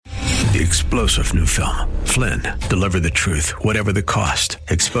The explosive new film, Flynn, deliver the truth, whatever the cost.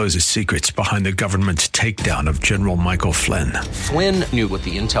 Exposes secrets behind the government's takedown of General Michael Flynn. Flynn knew what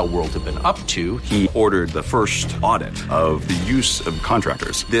the intel world had been up to. He ordered the first audit of the use of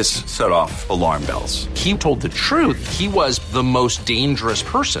contractors. This set off alarm bells. He told the truth. He was the most dangerous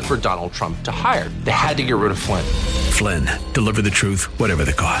person for Donald Trump to hire. They had to get rid of Flynn. Flynn, deliver the truth, whatever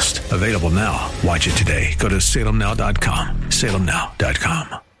the cost. Available now. Watch it today. Go to salemnow.com.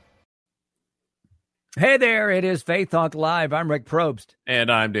 salemnow.com. Hey there, it is Faith Talk Live. I'm Rick Probst. And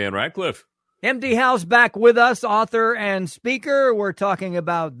I'm Dan Ratcliffe. MD House back with us, author and speaker. We're talking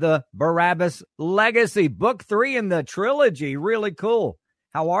about the Barabbas Legacy, book 3 in the trilogy. Really cool.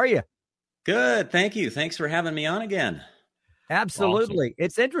 How are you? Good, thank you. Thanks for having me on again. Absolutely. Awesome.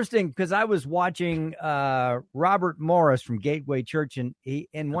 It's interesting because I was watching Robert Morris from Gateway Church, and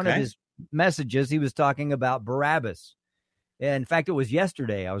in one of his messages, he was talking about Barabbas. In fact, it was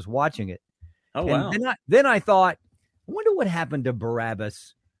yesterday. I was watching it. Oh, wow. And then I thought, I wonder what happened to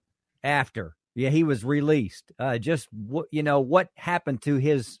Barabbas after he was released. What happened to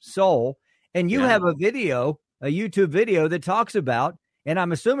his soul. And you have a YouTube video that talks about, and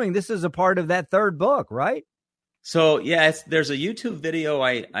I'm assuming this is a part of that third book, right? So, there's a YouTube video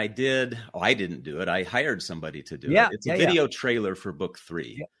I did. Oh, I didn't do it. I hired somebody to do it. It's a video trailer for book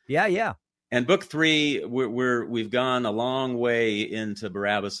 3. Yeah. And book 3, we've gone a long way into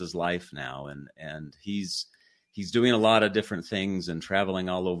Barabbas's life now, and he's doing a lot of different things and traveling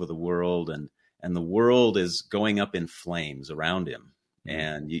all over the world, and the world is going up in flames around him. Mm-hmm.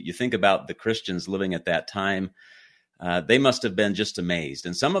 And you think about the Christians living at that time, they must have been just amazed.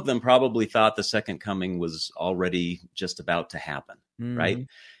 And some of them probably thought the second coming was already just about to happen, right?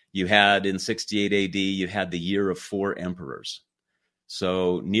 You had in 68 AD, you had the year of 4 emperors.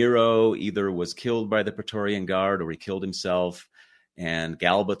 So Nero either was killed by the Praetorian Guard or he killed himself, and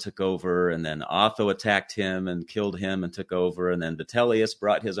Galba took over, and then Otho attacked him and killed him and took over, and then Vitellius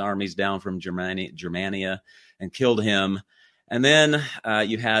brought his armies down from Germania and killed him. And then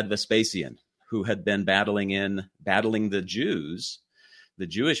you had Vespasian, who had been battling the Jews, the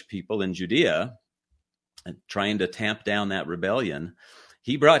Jewish people in Judea, and trying to tamp down that rebellion.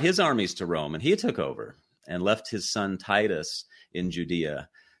 He brought his armies to Rome, and he took over and left his son Titus in Judea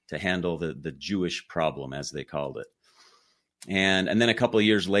to handle the Jewish problem, as they called it. And then a couple of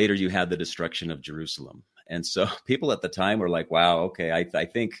years later, you had the destruction of Jerusalem. And so people at the time were like, wow, okay, I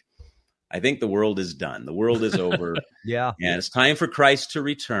think the world is done. The world is over. And it's time for Christ to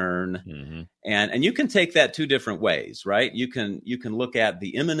return. Mm-hmm. And you can take that 2 different ways, right? You can look at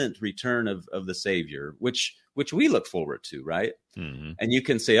the imminent return of the Savior, which we look forward to, right? Mm-hmm. And you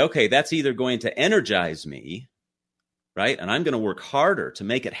can say, okay, that's either going to energize me, right? And I'm going to work harder to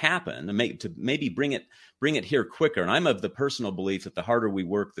make it happen, and to maybe bring it here quicker. And I'm of the personal belief that the harder we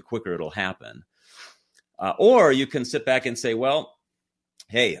work, the quicker it'll happen. Or you can sit back and say, well,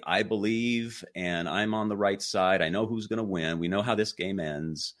 hey, I believe, and I'm on the right side. I know who's going to win. We know how this game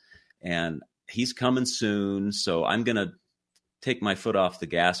ends, and he's coming soon. So I'm going to take my foot off the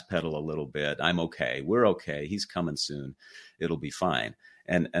gas pedal a little bit. I'm okay. We're okay. He's coming soon. It'll be fine.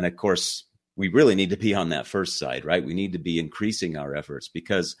 And of course, we really need to be on that first side, right? We need to be increasing our efforts,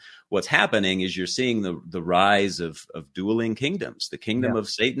 because what's happening is you're seeing the rise of dueling kingdoms. The kingdom of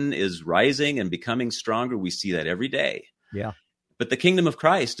Satan is rising and becoming stronger. We see that every day. Yeah. But the kingdom of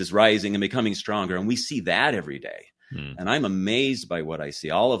Christ is rising and becoming stronger, and we see that every day. And I'm amazed by what I see.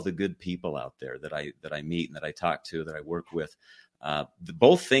 All of the good people out there that I meet and that I talk to, that I work with,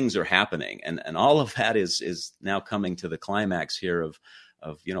 both things are happening, and all of that is now coming to the climax here of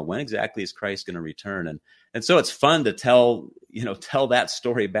when exactly is Christ going to return? And so it's fun to tell that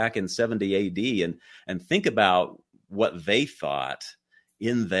story back in 70 AD and think about what they thought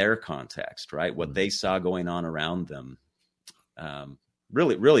in their context, right? What they saw going on around them.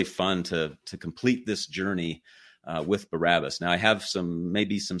 Really, really fun to complete this journey with Barabbas. Now I have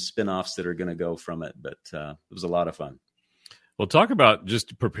maybe some spin-offs that are going to go from it, but it was a lot of fun. Well, talk about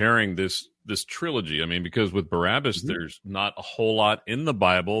just preparing this trilogy. I mean, because with Barabbas, there's not a whole lot in the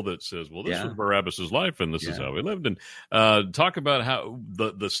Bible that says, well, this was Barabbas's life and this is how he lived. And talk about how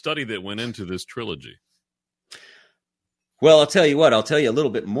the study that went into this trilogy. Well, I'll tell you what, I'll tell you a little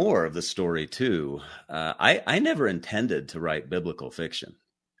bit more of the story too. I never intended to write biblical fiction.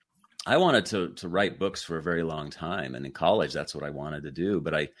 I wanted to write books for a very long time. And in college, that's what I wanted to do.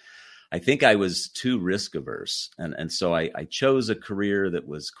 But I think I was too risk averse. And so I chose a career that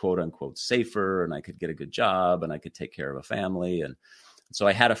was quote unquote safer, and I could get a good job and I could take care of a family. And so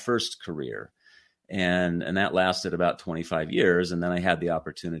I had a first career. And that lasted about 25 years. And then I had the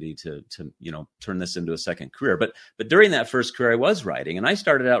opportunity to turn this into a second career. But during that first career, I was writing, and I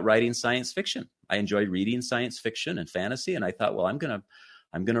started out writing science fiction. I enjoyed reading science fiction and fantasy. And I thought, well, I'm going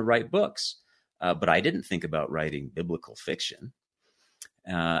to write books. But I didn't think about writing biblical fiction.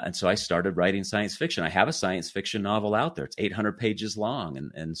 And so I started writing science fiction. I have a science fiction novel out there. It's 800 pages long.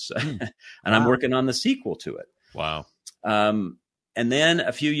 And I'm working on the sequel to it. Wow. And then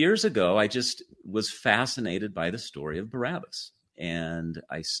a few years ago, I just was fascinated by the story of Barabbas. And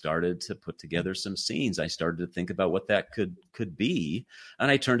I started to put together some scenes. I started to think about what that could be. And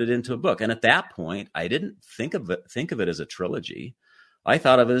I turned it into a book. And at that point, I didn't think of it as a trilogy. I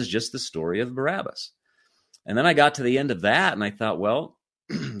thought of it as just the story of Barabbas. And then I got to the end of that and I thought, well,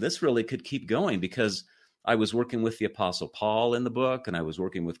 this really could keep going, because I was working with the Apostle Paul in the book, and I was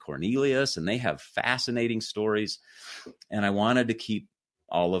working with Cornelius, and they have fascinating stories. And I wanted to keep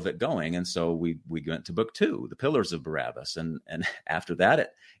all of it going. And so we went to book 2, The Pillars of Barabbas. And after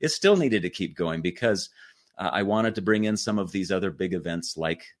that, it still needed to keep going, because I wanted to bring in some of these other big events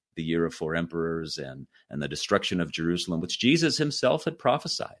like the Year of 4 Emperors and the destruction of Jerusalem, which Jesus himself had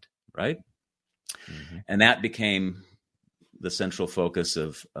prophesied, right? Mm-hmm. And that became the central focus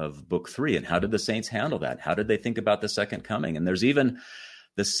of book 3. And how did the saints handle that? How did they think about the second coming? And there's even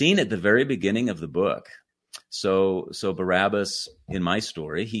the scene at the very beginning of the book. So Barabbas, in my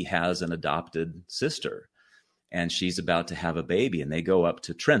story, he has an adopted sister, and she's about to have a baby, and they go up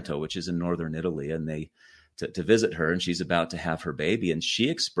to Trento, which is in northern Italy, and they to visit her, and she's about to have her baby, and she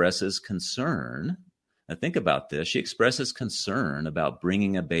expresses concern. Now think about this. She expresses concern about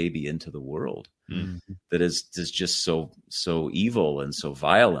bringing a baby into the world that is just so evil and so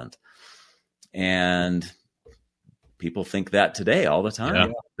violent. And people think that today all the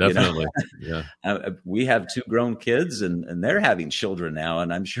time. Yeah, definitely. Yeah. We have 2 grown kids, and they're having children now,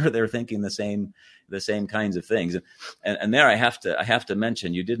 and I'm sure they're thinking the same kinds of things. And there I have to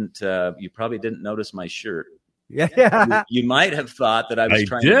mention, you probably didn't notice my shirt. Yeah. You might have thought that I was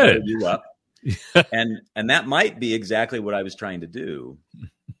trying to build you up. and that might be exactly what I was trying to do.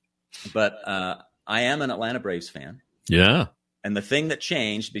 But I am an Atlanta Braves fan. Yeah. And the thing that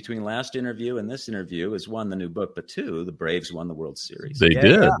changed between last interview and this interview is, 1, the new book, but 2, the Braves won the World Series. They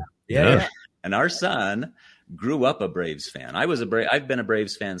did. Yeah. And our son grew up a Braves fan. I've been a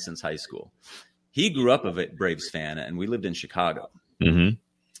Braves fan since high school. He grew up a Braves fan, and we lived in Chicago. Mm-hmm.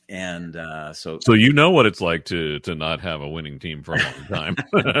 And so you know what it's like to not have a winning team for a long time.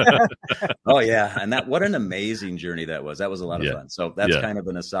 Oh yeah, and what an amazing journey that was. That was a lot of fun. So that's kind of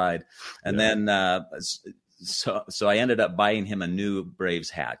an aside. And then so I ended up buying him a new Braves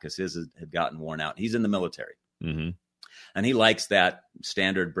hat because his had gotten worn out. He's in the military, and he likes that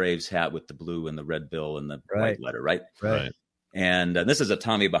standard Braves hat with the blue and the red bill and the white letter, right? And this is a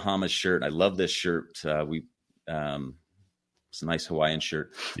Tommy Bahamas shirt. I love this shirt. It's a nice Hawaiian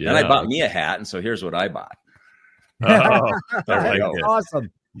shirt. Yeah. And I bought me a hat, and so here's what I bought. Oh, that's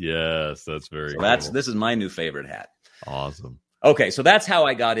awesome. Yes, that's very cool. This is my new favorite hat. Awesome. Okay, so that's how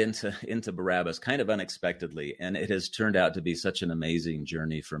I got into Barabbas, kind of unexpectedly, and it has turned out to be such an amazing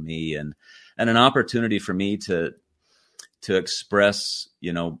journey for me, and an opportunity for me to express,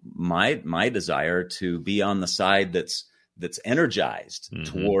 my desire to be on the side that's energized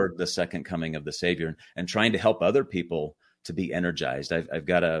toward the second coming of the Savior, and trying to help other people to be energized. I've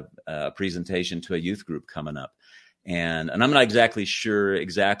got a presentation to a youth group coming up, and I'm not exactly sure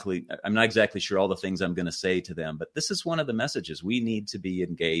all the things I'm going to say to them, but this is one of the messages. We need to be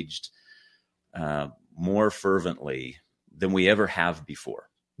engaged more fervently than we ever have before.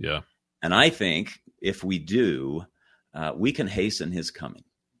 Yeah. And I think if we do, we can hasten his coming.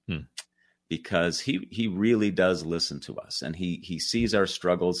 Because he really does listen to us, and he sees our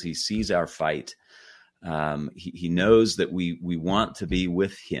struggles. He sees our fight. He knows that we want to be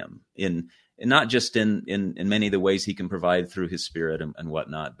with him in not just in many of the ways he can provide through his Spirit and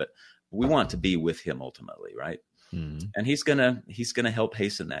whatnot, but we want to be with him ultimately, right? And he's gonna help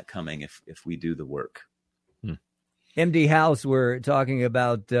hasten that coming if we do the work. MD House, we're talking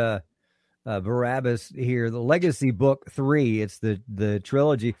about Barabbas here, the Legacy Book 3. It's the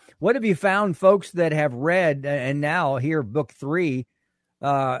trilogy. What have you found, folks that have read and now hear Book 3?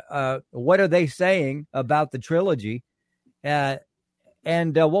 What are they saying about the trilogy?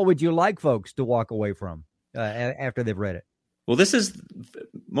 And what would you like folks to walk away from after they've read it? Well, this is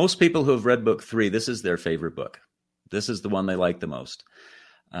most people who have read Book 3. This is their favorite book. This is the one they like the most.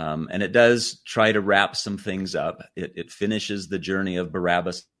 And it does try to wrap some things up. It finishes the journey of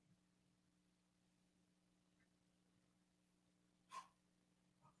Barabbas.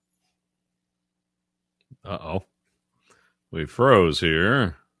 Uh-oh. We froze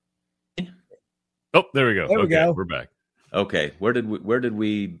here. Oh, there we go. There we go. We're back. Okay, where did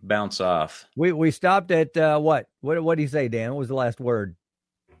we bounce off? We stopped at what? What do you say, Dan? What was the last word?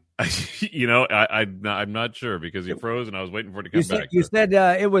 I'm not sure because he froze and I was waiting for it to come back. You said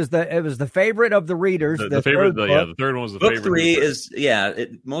it was the favorite of the readers. The favorite, the third one was the book favorite. Book 3 is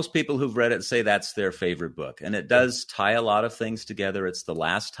most people who've read it say that's their favorite book, and it does tie a lot of things together. It's the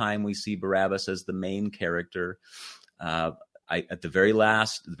last time we see Barabbas as the main character. At the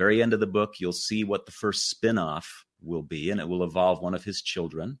very end of the book, you'll see what the first spin-off will be, and it will involve one of his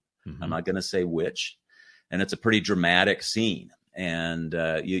children. Mm-hmm. I'm not going to say which, and it's a pretty dramatic scene. And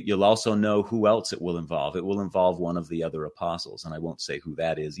you'll also know who else it will involve. It will involve one of the other apostles, and I won't say who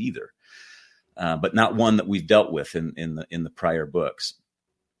that is either, but not one that we've dealt with in the prior books.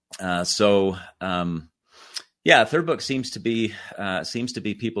 Third book seems to be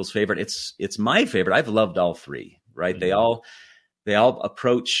people's favorite. It's my favorite. I've loved all three. Right? Mm-hmm. They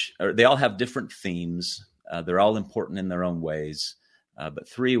all have different themes. They're all important in their own ways. But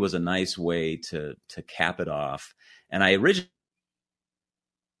 3 was a nice way to cap it off. And I originally.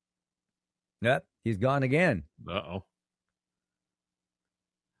 Yep, he's gone again. Uh-oh.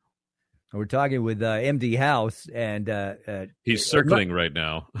 We're talking with MD House, and he's circling right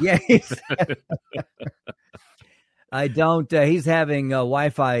now. Yeah, I don't. He's having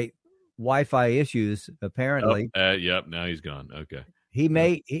Wi-Fi issues apparently. Yep. Now he's gone. Okay. He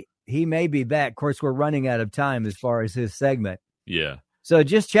may be back. Of course, we're running out of time as far as his segment. Yeah. So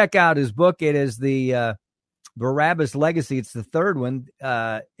just check out his book. It is the Barabbas Legacy. It's the third one,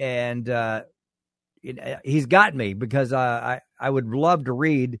 and he's got me because I would love to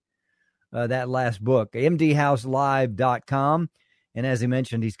read that last book. MDHouseLive.com, and as he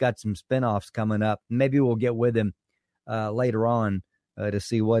mentioned, he's got some spinoffs coming up. Maybe we'll get with him later on to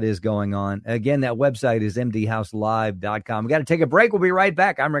see what is going on. Again, that website is MDHouseLive.com. We got to take a break. We'll be right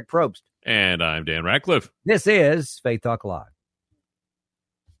back. I'm Rick Probst, and I'm Dan Ratcliffe. This is Faith Talk Live.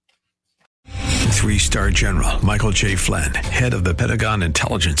 3-star General Michael J. Flynn, head of the Pentagon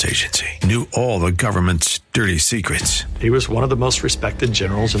Intelligence Agency, knew all the government's dirty secrets. He was one of the most respected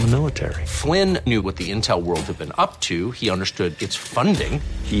generals in the military. Flynn knew what the intel world had been up to. He understood its funding.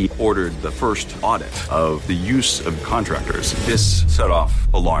 He ordered the first audit of the use of contractors. This set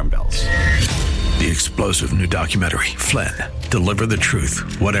off alarm bells. The explosive new documentary, Flynn, Deliver the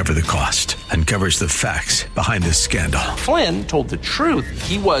Truth, Whatever the Cost, uncovers the facts behind this scandal. Flynn told the truth.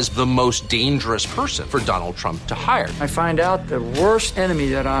 He was the most dangerous person for Donald Trump to hire. I find out the worst enemy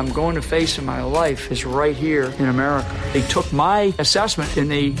that I'm going to face in my life is right here in America. They took my assessment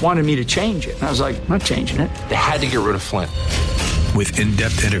and they wanted me to change it. And I was like, I'm not changing it. They had to get rid of Flynn. With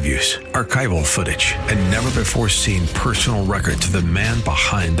in-depth interviews, archival footage, and never-before-seen personal records of the man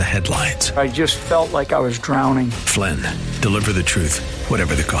behind the headlines. I just felt like I was drowning. Flynn, Deliver the Truth,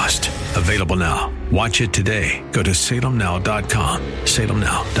 Whatever the Cost. Available now. Watch it today. Go to salemnow.com.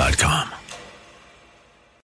 salemnow.com.